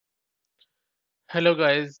Hello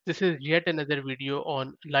guys, this is yet another video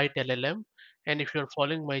on LiteLLM, and if you're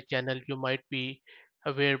following my channel you might be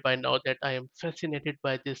aware by now that I am fascinated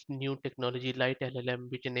by this new technology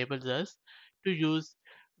LiteLLM, which enables us to use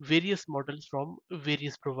various models from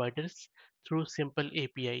various providers through simple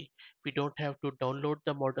API. We don't have to download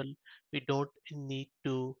the model, we don't need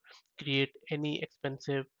to create any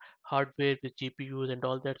expensive hardware with GPUs and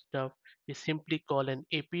all that stuff. We simply call an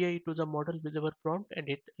API to the model with our prompt and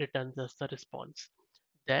it returns us the response.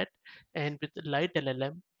 That, and with Light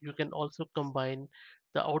LLM, you can also combine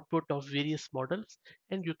the output of various models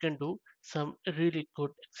and you can do some really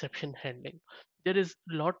good exception handling. There is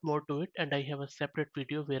a lot more to it, and I have a separate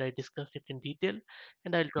video where I discuss it in detail,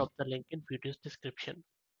 and I'll drop the link in video's description.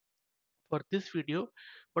 For this video,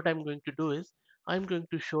 what I'm going to do is I'm going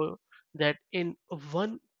to show that in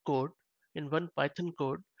one code, in one Python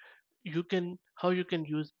code, you can how you can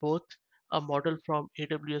use both a model from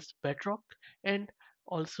AWS Bedrock and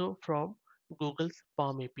also from Google's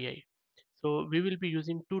Palm API. So we will be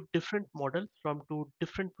using two different models from two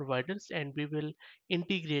different providers and we will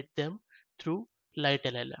integrate them through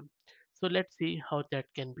LiteLLM. So let's see how that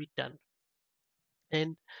can be done.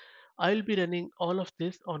 And I'll be running all of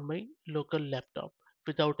this on my local laptop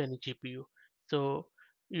without any GPU. So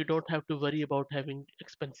you don't have to worry about having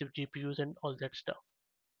expensive GPUs and all that stuff.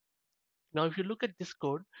 Now, if you look at this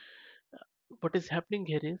code, what is happening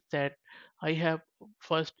here is that I have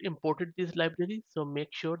first imported this library. So make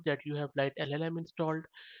sure that you have Lite LLM installed.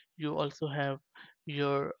 You also have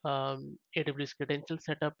your AWS credential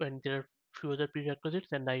set up, and there are few other prerequisites,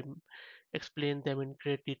 and I explain them in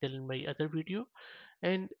great detail in my other video.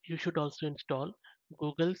 And you should also install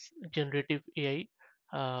Google's generative AI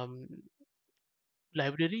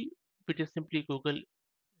library, which is simply Google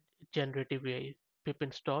generative AI. Pip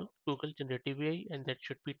install Google generative AI, and that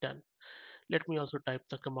should be done. Let me also type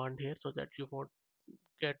the command here so that you won't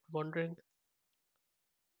get wondering.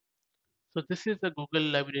 So this is the Google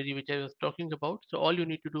library which I was talking about. So all you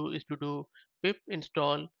need to do is to do pip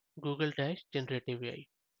install Google dash generative AI,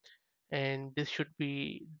 and this should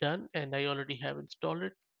be done, and I already have installed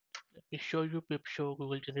it. Let me show you pip show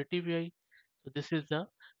Google generative AI. So this is the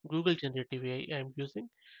Google generative AI I'm using,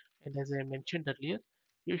 and as I mentioned earlier,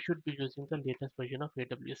 you should be using the latest version of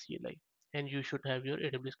AWS CLI, and you should have your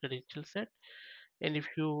AWS credentials set. And if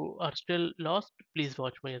you are still lost, please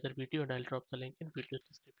watch my other video and I'll drop the link in video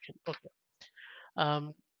description. Okay.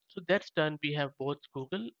 Um, so that's done. We have both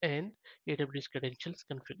Google and AWS credentials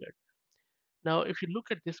configured. Now, if you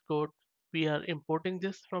look at this code, we are importing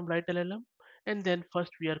this from LiteLLM, and then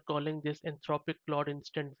first we are calling this Anthropic Cloud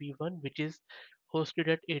Instant V1, which is hosted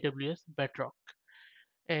at AWS Bedrock.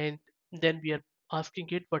 And then we are asking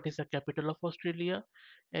it what is the capital of Australia,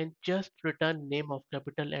 and just return name of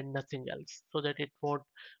capital and nothing else, so that it won't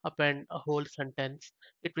append a whole sentence.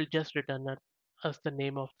 It will just return us the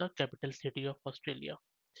name of the capital city of Australia.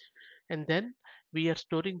 And then we are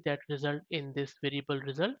storing that result in this variable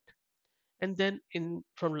result. And then in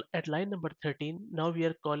from at line number 13, now we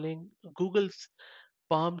are calling Google's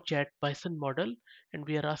Palm Chat Bison model, and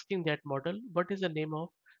we are asking that model what is the name of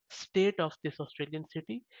state of this Australian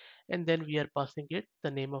city, and then we are passing it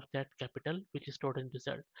the name of that capital which is stored in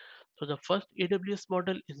result. So the first AWS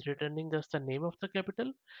model is returning us the name of the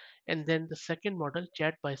capital, and then the second model,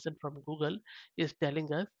 Chat Bison from Google, is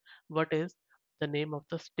telling us what is the name of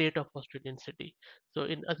the state of Australian city. So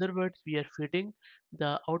in other words, we are feeding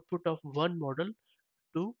the output of one model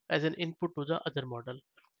to as an input to the other model,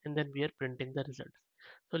 and then we are printing the results.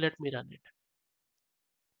 So let me run it.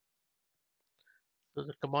 So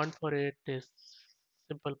the command for it is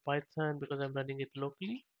simple Python because I'm running it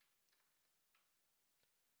locally.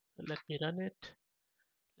 So let me run it.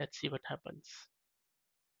 Let's see what happens.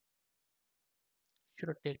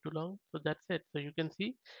 Shouldn't take too long. So that's it. So you can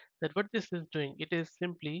see that what this is doing, it is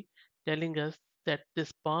simply telling us that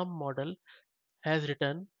this Palm model has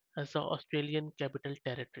written as the Australian Capital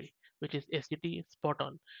Territory, which is ACT spot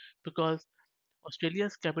on, because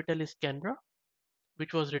Australia's capital is Canberra,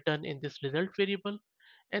 which was written in this result variable,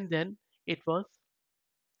 and then it was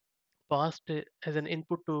passed as an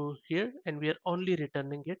input to here, and we are only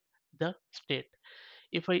returning it the state.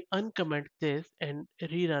 If I uncomment this and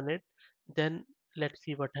rerun it, then let's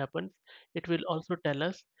see what happens. It will also tell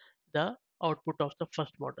us the output of the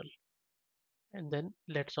first model, and then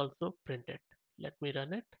let's also print it. Let me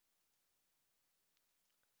run it.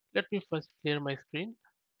 Let me first clear my screen,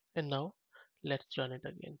 and now let's run it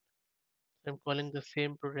again. I'm calling the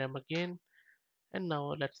same program again, and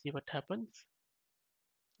now let's see what happens.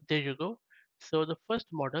 There you go. So the first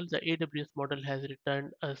model, the AWS model, has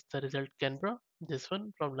returned us the result Canberra, this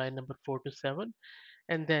one from line number 4 to 7.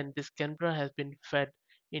 And then this Canberra has been fed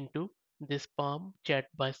into this Palm Chat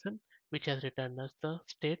Bison, which has returned us the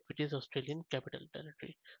state, which is Australian Capital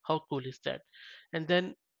Territory. How cool is that? And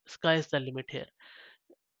then sky is the limit here.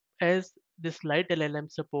 As this light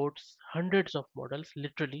LLM supports hundreds of models,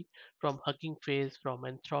 literally from Hugging Face, from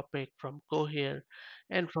Anthropic, from Cohere,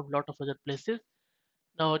 and from a lot of other places.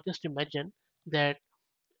 Now, just imagine that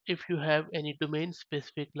if you have any domain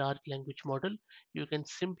specific large language model, you can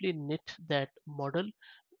simply knit that model,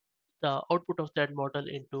 the output of that model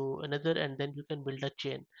into another, and then you can build a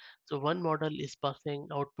chain. So one model is passing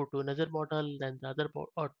output to another model, then the other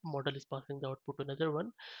model is passing the output to another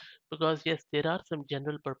one. Because yes, there are some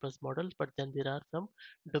general purpose models, but then there are some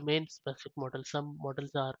domain specific models. Some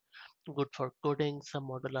models are good for coding, some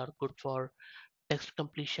models are good for text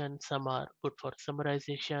completion, some are good for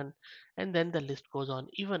summarization, and then the list goes on.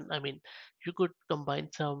 Even, I mean, you could combine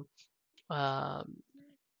some um,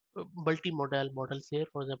 multimodal models here.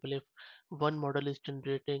 For example, if one model is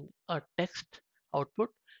generating a text output,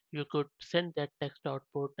 you could send that text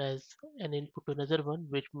output as an input to another one,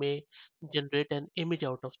 which may generate an image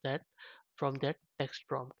out of that from that text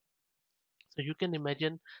prompt. So you can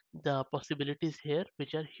imagine the possibilities here,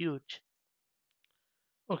 which are huge.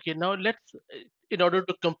 Okay, now in order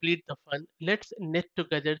to complete the fun, let's knit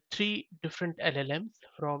together three different LLMs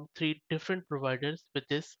from three different providers with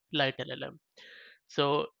this light LLM.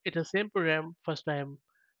 So it's the same program. First, I am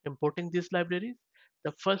importing these libraries.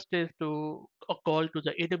 The first is to a call to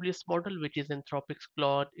the AWS model, which is Anthropic's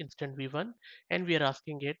Claude Instant V1, and we are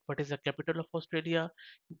asking it what is the capital of Australia.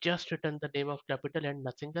 Just return the name of capital and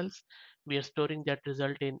nothing else. We are storing that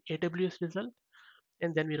result in AWS result,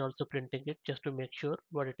 and then we're also printing it just to make sure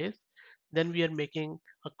what it is. Then we are making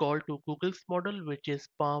a call to Google's model, which is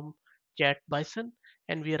Palm Chat Bison,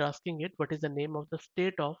 and we are asking it what is the name of the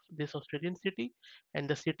state of this Australian city, and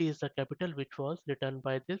the city is the capital, which was returned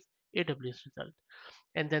by this AWS result.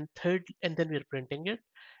 And then we are printing it.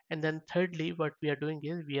 And then thirdly, what we are doing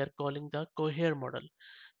is we are calling the Cohere model,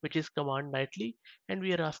 which is command nightly, and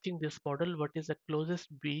we are asking this model what is the closest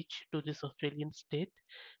beach to this Australian state,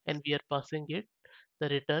 and we are passing it the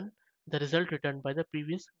return the result returned by the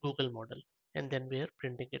previous Google model, and then we are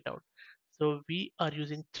printing it out. So we are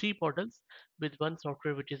using three models with one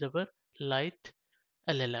software, which is our Light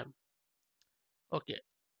LLM. Okay,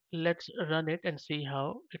 let's run it and see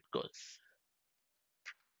how it goes.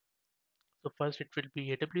 So first it will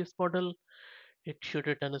be AWS model. It should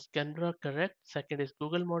return as Canberra, correct. Second is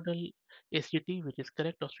Google model, ACT, which is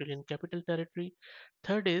correct, Australian Capital Territory.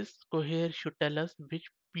 Third is Cohere should tell us which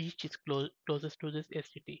beach is closest to this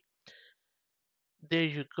ACT. There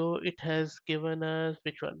you go. It has given us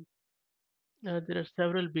which one? There are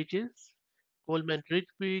several beaches. Coleman Ridge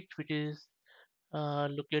Beach, which is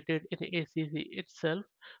located in ACC itself.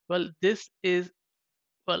 Well, this is,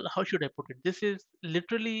 well, how should I put it? This is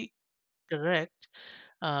literally correct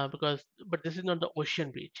but this is not the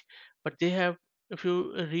ocean beach. But they have, if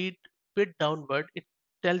you read bit downward, it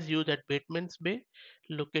tells you that Bateman's Bay,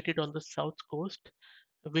 located on the south coast,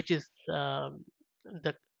 which is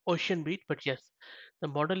the ocean beach. But yes, the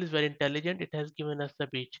model is very intelligent. It has given us the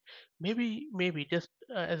beach. Maybe just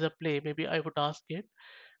as a play, maybe I would ask it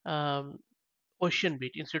um, ocean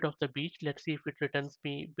beach instead of the beach. Let's see if it returns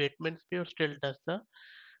me Bateman's Bay or still does the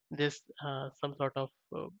this some sort of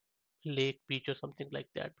lake beach or something like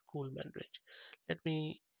that. Coolman Ridge. Let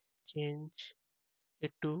me change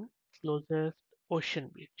it to closest ocean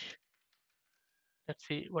beach. Let's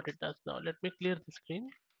see what it does now. Let me clear the screen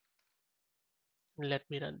and let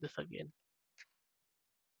me run this again.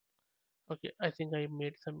 Okay, I think I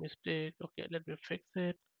made some mistake. Okay, let me fix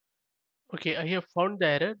it. Okay, I have found the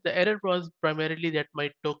error. The error was primarily that my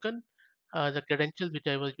token, the credentials which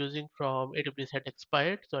I was using from AWS had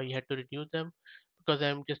expired, so I had to renew them because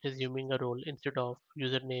I'm just assuming a role instead of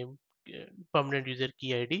username, permanent user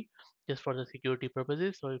key ID, just for the security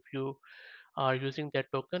purposes. So if you are using that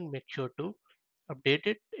token, make sure to update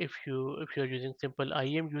it. If you're using simple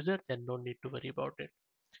IAM user, then no need to worry about it.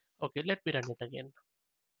 Okay, let me run it again.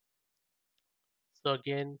 So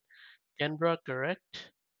again, Canberra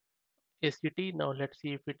correct. ACT. Now let's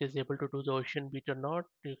see if it is able to do the ocean beach or not.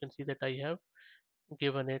 You can see that I have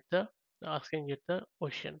given it the asking it the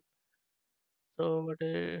ocean. So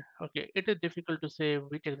okay, it is difficult to say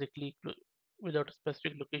which exactly without a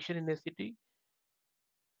specific location in a city.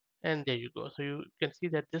 And there you go. So you can see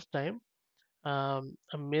that this time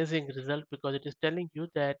amazing result because it is telling you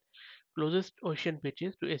that closest ocean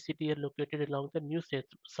beaches to ACT are located along the New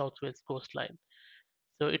Southwest coastline.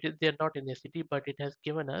 So it is they are not in ACT, but it has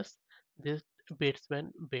given us this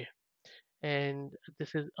Batesman Bay. and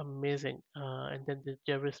this is amazing. And then the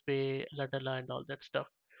Jarvis-Bay, Ladala, and all that stuff.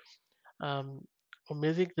 Um,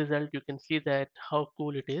 Amazing result. You can see that how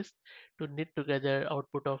cool it is to knit together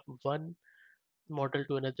output of one model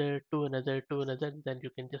to another, to another, and then you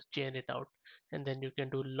can just chain it out, and then you can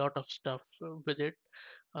do a lot of stuff with it.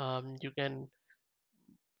 You can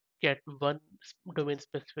get one domain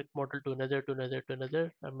specific model to another, to another, to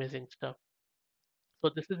another. Amazing stuff.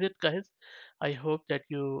 So this is it, guys. I hope that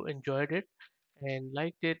you enjoyed it and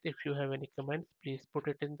liked it. If you have any comments, please put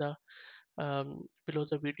it in the below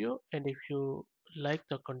the video. And if you like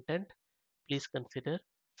the content, please consider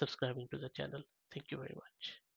subscribing to the channel. Thank you very much.